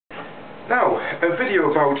Now, a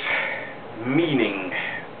video about meaning.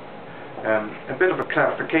 A bit of a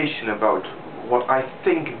clarification about what I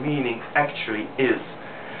think meaning actually is.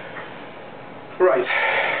 Right,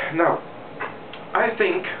 now, I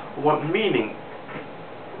think what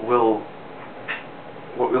we'll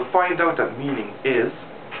find out that meaning is,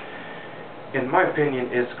 in my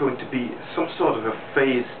opinion, is going to be some sort of a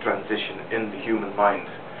phase transition in the human mind.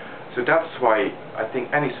 So that's why I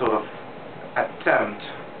think any sort of attempt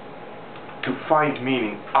to find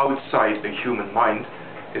meaning outside the human mind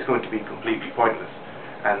is going to be completely pointless.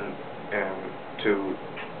 And to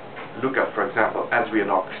look at, for example,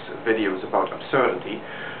 Adrianoch's videos about absurdity,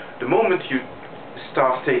 the moment you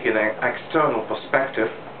start taking an external perspective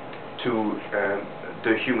to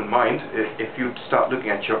the human mind, if you start looking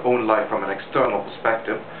at your own life from an external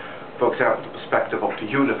perspective, for example, the perspective of the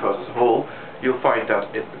universe as a whole, you'll find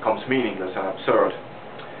that it becomes meaningless and absurd.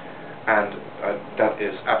 And that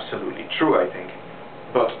is absolutely true, I think.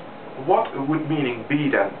 But what would meaning be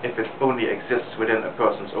then if it only exists within a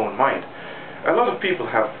person's own mind? A lot of people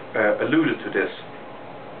have alluded to this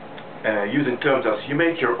using terms as you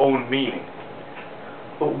make your own meaning.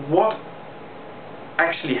 But what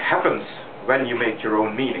actually happens when you make your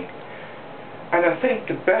own meaning? And I think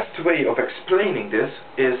the best way of explaining this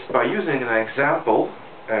is by using an example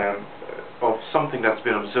of something that's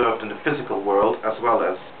been observed in the physical world as well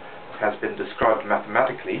as has been described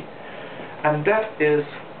mathematically, and that is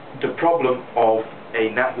the problem of a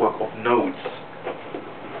network of nodes.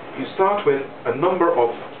 You start with a number of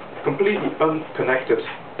completely unconnected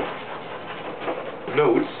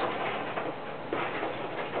nodes,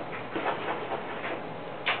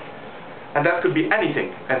 and that could be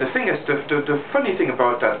anything. And the thing is, the funny thing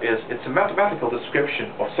about that is it's a mathematical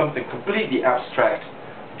description of something completely abstract,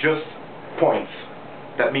 just points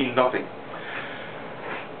that mean nothing.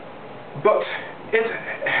 But it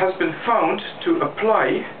has been found to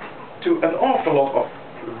apply to an awful lot of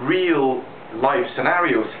real life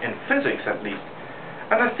scenarios, in physics at least.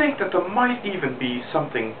 And I think that there might even be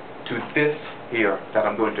something to this here that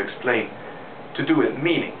I'm going to explain to do with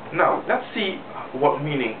meaning. Now, let's see what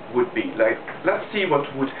meaning would be. Like, let's see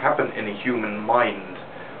what would happen in a human mind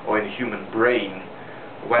or in a human brain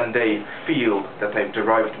when they feel that they've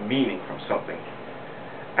derived meaning from something.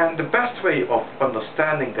 And the best way of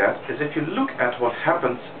understanding that is if you look at what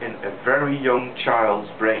happens in a very young child's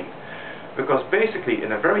brain. Because basically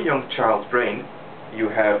in a very young child's brain you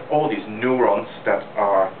have all these neurons that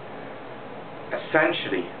are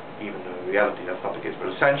essentially, even though in reality that's not the case, but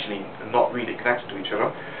essentially not really connected to each other.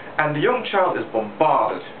 And the young child is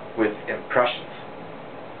bombarded with impressions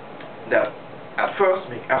that at first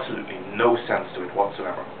make absolutely no sense to it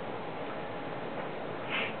whatsoever.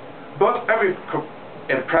 But every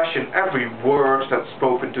impression, every word that's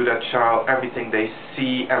spoken to that child, everything they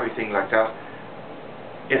see, everything like that,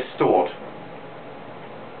 is stored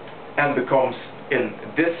and becomes, in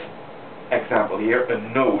this example here,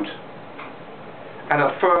 a node. And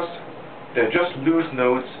at first they're just loose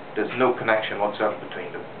nodes, there's no connection whatsoever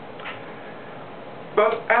between them.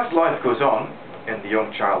 But as life goes on in the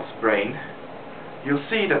young child's brain, you'll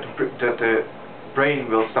see that the brain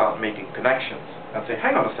will start making connections and say,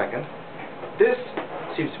 hang on a second, this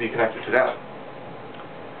seems to be connected to that,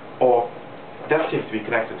 or that seems to be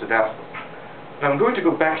connected to that. And I'm going to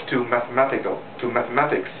go back to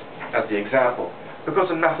mathematics as the example,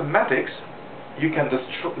 because in mathematics you can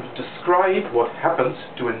describe what happens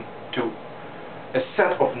to a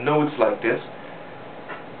set of nodes like this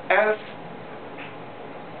as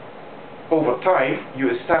over time you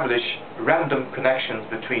establish random connections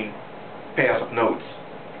between pairs of nodes.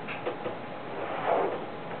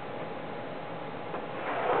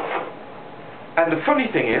 And the funny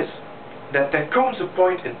thing is that there comes a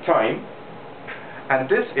point in time, and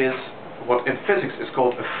this is what in physics is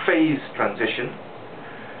called a phase transition,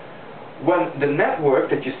 when the network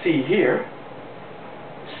that you see here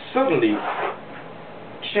suddenly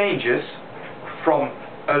changes from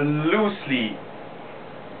a loosely,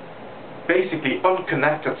 basically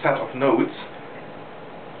unconnected set of nodes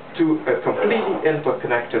to a completely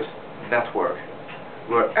interconnected network,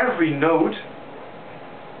 where every node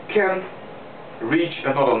can reach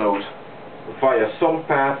another node via some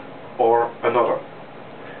path or another.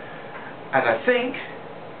 And I think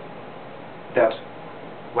that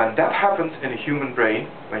when that happens in a human brain,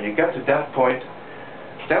 when you get to that point,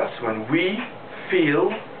 that's when we feel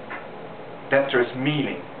that there's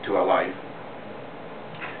meaning to our life.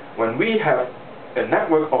 When we have a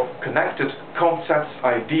network of connected concepts,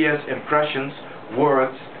 ideas, impressions,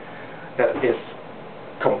 words that is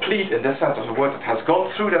complete in this sense of the word, that has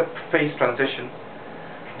gone through that phase transition,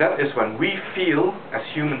 that is when we feel, as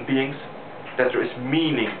human beings, that there is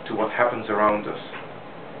meaning to what happens around us.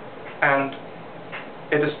 And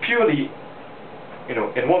it is purely,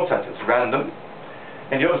 in one sense it's random,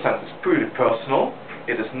 in the other sense it's purely personal.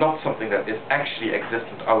 It is not something that is actually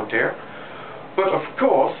existent out there. But of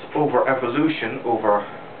course, over evolution, over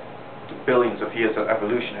the billions of years that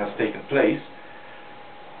evolution has taken place,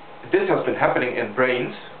 this has been happening in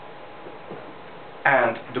brains,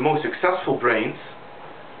 and the most successful brains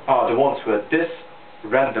are the ones with this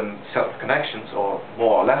random set of connections, or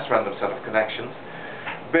more or less random set of connections,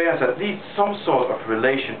 bears at least some sort of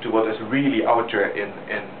relation to what is really out there in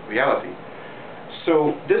reality.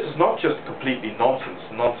 So this is not just completely nonsense,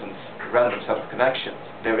 random set of connections.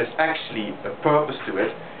 There is actually a purpose to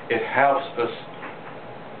it. It helps us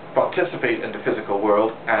participate in the physical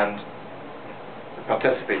world and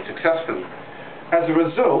participate successfully. As a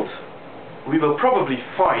result, we will probably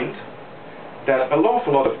find that an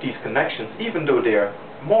awful lot of these connections, even though they are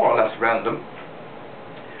more or less random,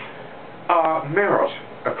 are mirrored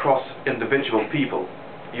across individual people.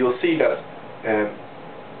 You'll see that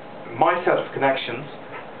my set of connections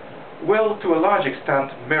will, to a large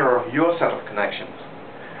extent, mirror your set of connections.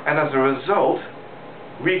 And as a result,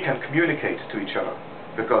 we can communicate to each other,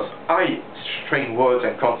 because I string words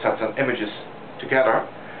and concepts and images together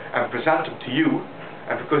and present them to you,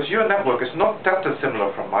 and because your network is not that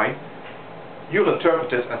dissimilar from mine, you'll interpret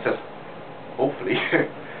this and says, hopefully,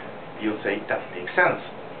 you'll say, that makes sense.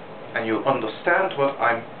 And you'll understand what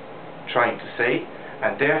I'm trying to say,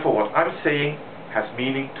 and therefore what I'm saying has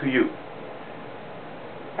meaning to you.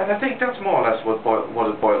 And I think that's more or less what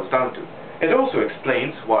it boils down to. It also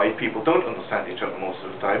explains why people don't understand each other most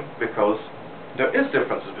of the time, because there is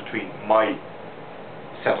differences between my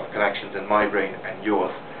set of connections in my brain and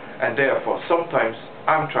yours, and therefore sometimes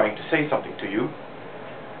I'm trying to say something to you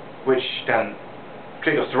which then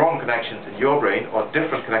triggers the wrong connections in your brain, or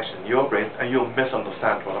different connections in your brain, and you'll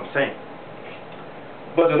misunderstand what I'm saying.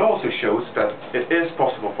 But it also shows that it is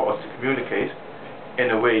possible for us to communicate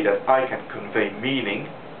in a way that I can convey meaning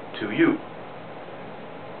to you.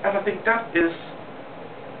 And I think that is,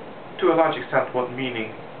 to a large extent, what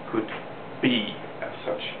meaning could be as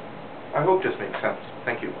such. I hope this makes sense.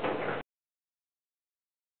 Thank you.